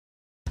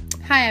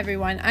Hi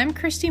everyone, I'm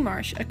Christy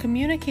Marsh, a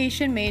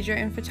communication major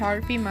and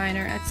photography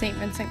minor at St.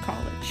 Vincent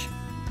College.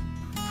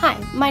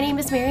 Hi, my name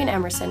is Marian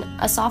Emerson,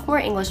 a sophomore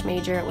English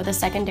major with a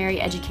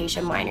secondary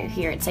education minor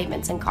here at St.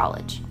 Vincent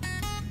College.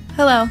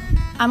 Hello,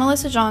 I'm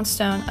Alyssa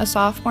Johnstone, a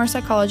sophomore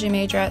psychology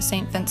major at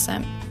St.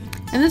 Vincent.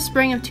 In the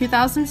spring of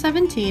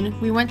 2017,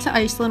 we went to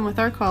Iceland with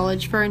our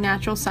college for a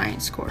natural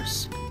science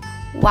course.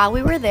 While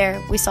we were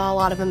there, we saw a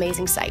lot of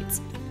amazing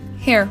sights.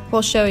 Here,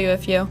 we'll show you a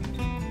few.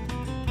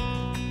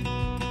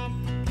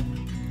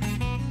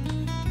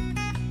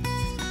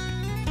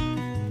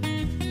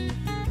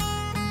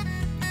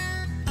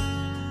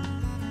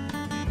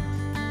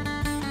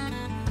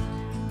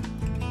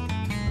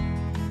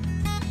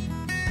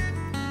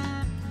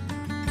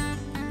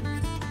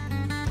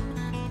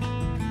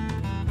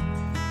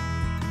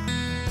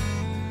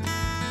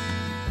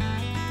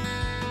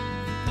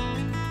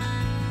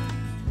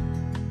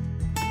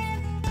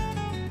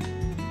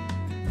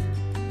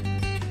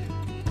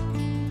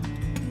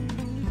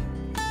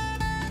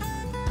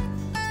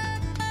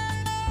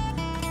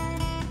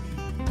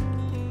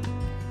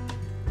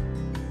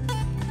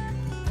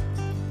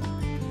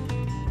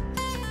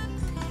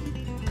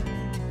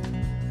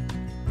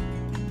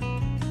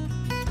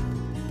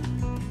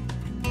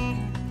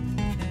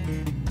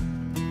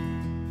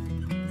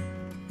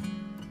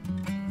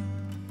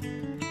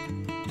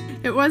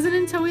 It wasn't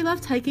until we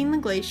left hiking the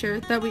glacier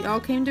that we all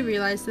came to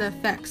realize the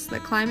effects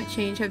that climate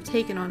change have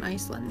taken on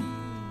Iceland.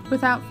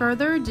 Without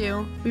further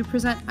ado, we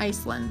present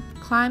Iceland,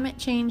 Climate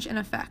Change in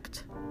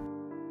Effect.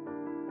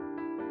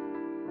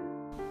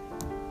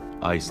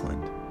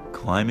 Iceland,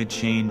 Climate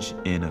Change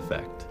in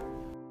Effect.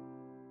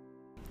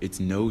 It's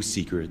no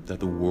secret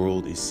that the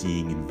world is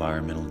seeing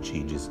environmental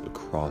changes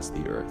across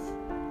the Earth.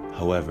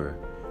 However,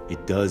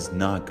 it does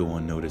not go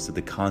unnoticed that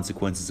the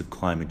consequences of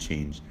climate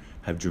change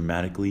have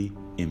dramatically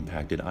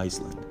impacted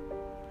Iceland.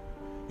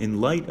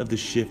 In light of the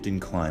shift in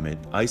climate,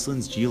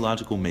 Iceland's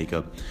geological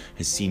makeup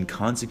has seen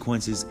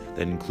consequences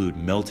that include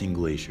melting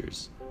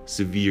glaciers,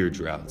 severe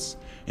droughts,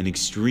 and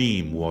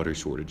extreme water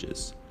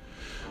shortages.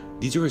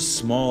 These are a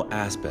small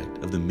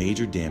aspect of the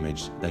major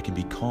damage that can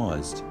be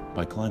caused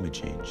by climate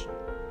change.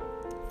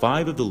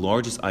 5 of the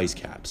largest ice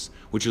caps,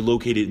 which are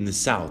located in the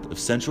south of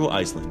central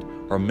Iceland,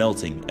 are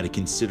melting at a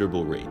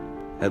considerable rate,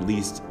 at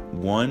least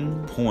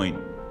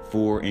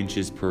 1.4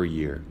 inches per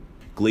year.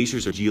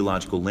 Glaciers are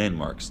geological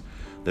landmarks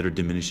that are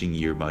diminishing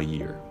year by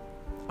year.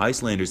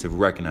 Icelanders have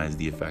recognized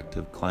the effect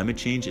of climate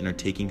change and are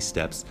taking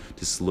steps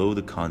to slow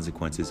the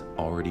consequences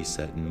already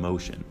set in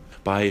motion.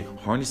 By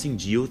harnessing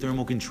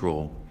geothermal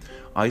control,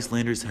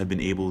 Icelanders have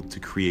been able to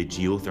create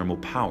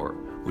geothermal power,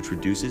 which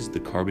reduces the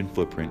carbon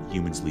footprint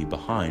humans leave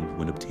behind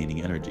when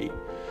obtaining energy.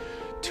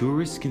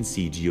 Tourists can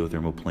see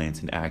geothermal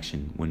plants in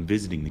action when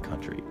visiting the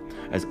country,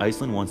 as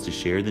Iceland wants to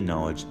share the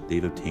knowledge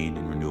they've obtained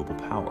in renewable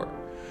power.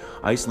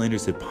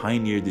 Icelanders have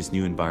pioneered this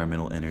new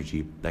environmental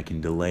energy that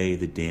can delay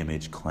the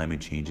damage climate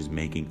change is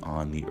making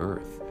on the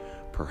Earth.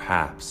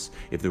 Perhaps,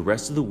 if the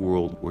rest of the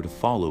world were to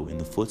follow in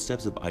the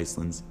footsteps of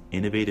Iceland's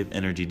innovative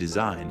energy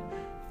design,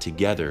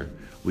 together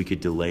we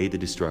could delay the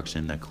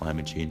destruction that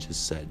climate change has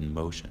set in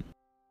motion.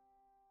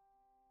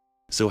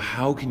 So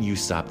how can you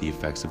stop the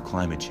effects of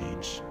climate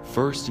change?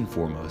 First and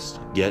foremost,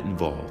 get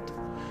involved.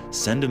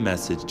 Send a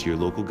message to your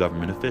local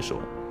government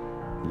official.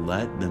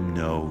 Let them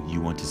know you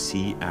want to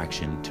see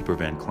action to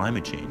prevent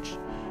climate change.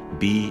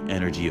 Be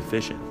energy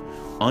efficient.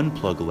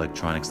 Unplug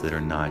electronics that are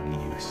not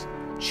in use.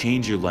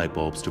 Change your light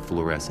bulbs to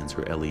fluorescents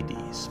or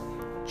LEDs.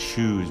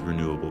 Choose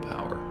renewable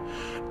power.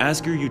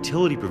 Ask your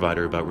utility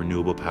provider about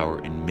renewable power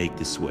and make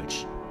the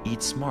switch.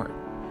 Eat smart.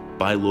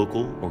 Buy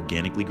local,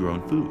 organically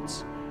grown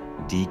foods.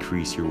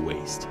 Decrease your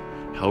waste.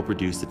 Help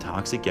reduce the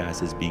toxic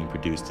gases being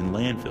produced in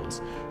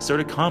landfills. Start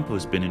a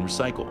compost bin and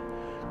recycle.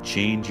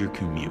 Change your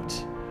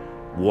commute.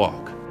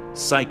 Walk,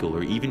 cycle,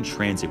 or even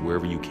transit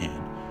wherever you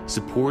can.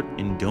 Support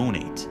and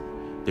donate.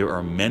 There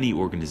are many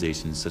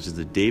organizations such as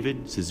the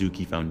David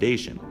Suzuki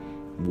Foundation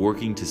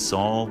working to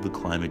solve the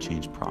climate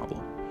change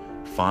problem.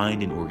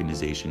 Find an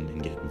organization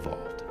and get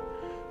involved.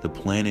 The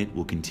planet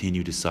will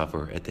continue to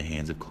suffer at the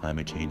hands of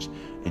climate change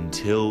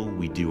until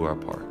we do our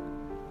part.